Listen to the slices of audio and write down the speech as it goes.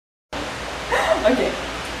Okay.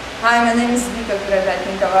 Hi, my name is Vika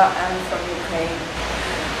Kuropyatnikova. I'm from Ukraine.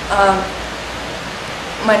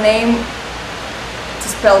 My name, to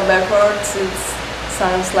spell backwards, it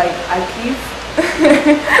sounds like Akiv.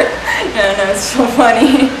 Yeah, no, it's so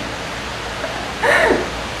funny.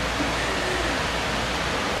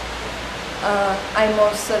 I'm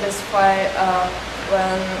most satisfied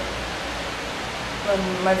when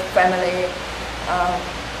my family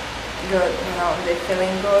good, they're feeling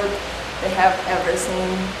good, they have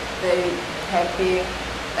everything, they happy,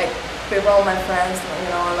 like people, my friends,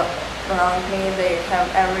 around me, they have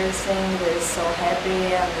everything, they're so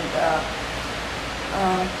happy, and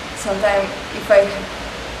sometimes if I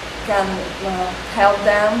can help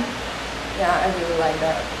them, yeah, I really like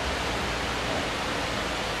that.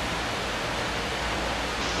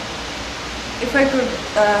 If I could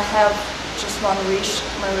have just one wish,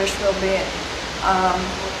 my wish will be,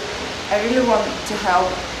 I really want to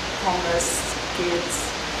help homeless kids.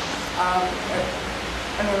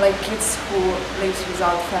 Like kids who live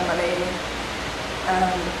without family.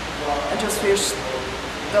 And I just wish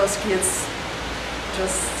those kids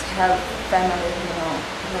just have family,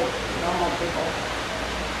 like normal people.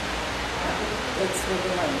 That's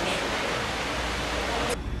really my wish.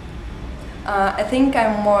 I think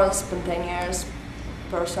I'm more spontaneous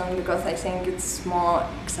person because I think it's more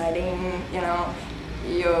exciting, you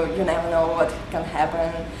never know what can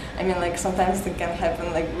happen. I mean, like sometimes it can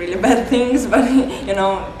happen like really bad things, but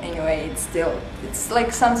anyway, it's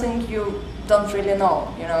like something you don't really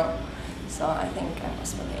know, So I think I'm more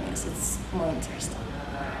spontaneous, it's more interesting.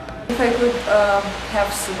 If I could have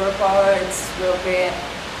superpower, it will be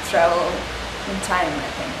travel in time,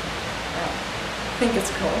 I think. I think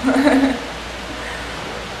it's cool.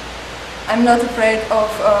 I'm not afraid of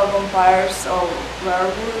vampires or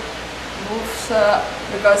werewolves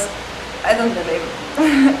because I don't believe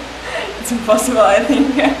it's impossible, I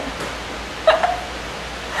think.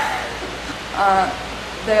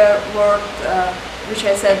 The word which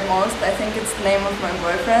I said most, I think it's the name of my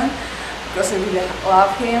boyfriend, because I really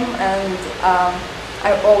love him and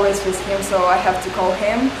I'm always with him, so I have to call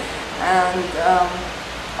him. And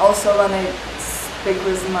also when I speak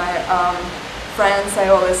with my friends, I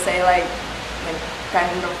always say like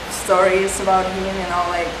kind of stories about him,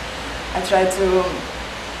 like I try to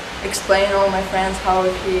explain all my friends how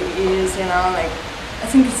he is, like I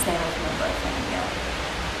think it's the name of my boyfriend, yeah.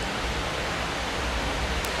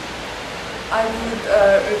 I would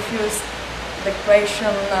refuse the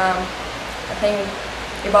question, I think,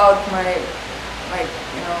 about my,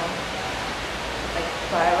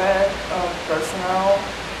 private or personal,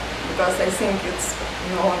 because I think it's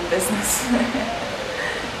no one business.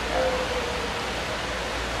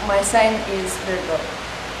 My sign is Virgo.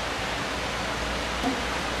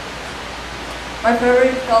 My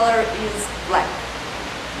favorite color is black.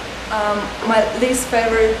 My least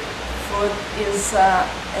favorite food is,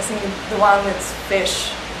 I think, the one that's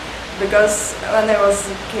fish. Because when I was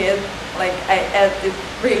a kid, like I ate it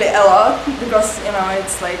really a lot because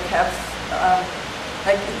it's like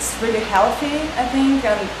it's really healthy, I think,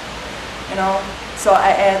 and so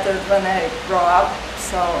I ate it when I grow up.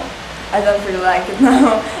 So I don't really like it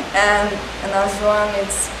now. And another one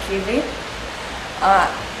is kiwi.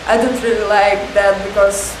 I don't really like that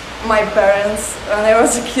because my parents, when I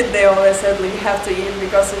was a kid, they always said like, you have to eat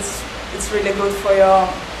because it's really good for your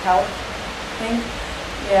health, I think.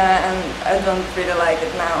 Yeah, and I don't really like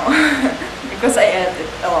it now because I ate it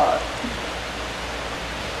a lot.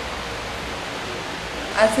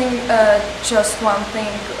 I think just one thing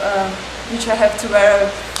which I have to wear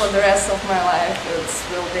for the rest of my life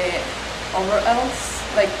will be overalls,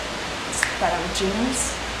 like it's kind of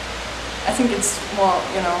jeans. I think it's more,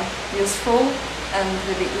 useful and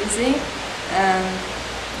really easy, and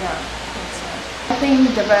yeah, I think so. I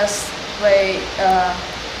think the best way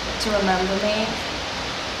to remember me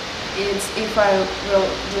is if I will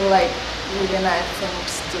do like really nice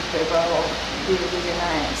things to people, be really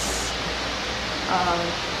nice.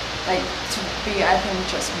 Like to be, I think,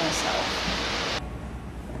 just myself.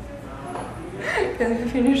 Can we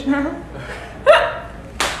finish now?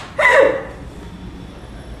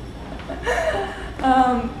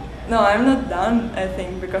 No, I'm not done, I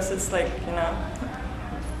think, because it's like,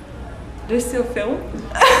 do you still film?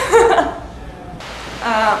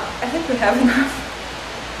 I think we have enough.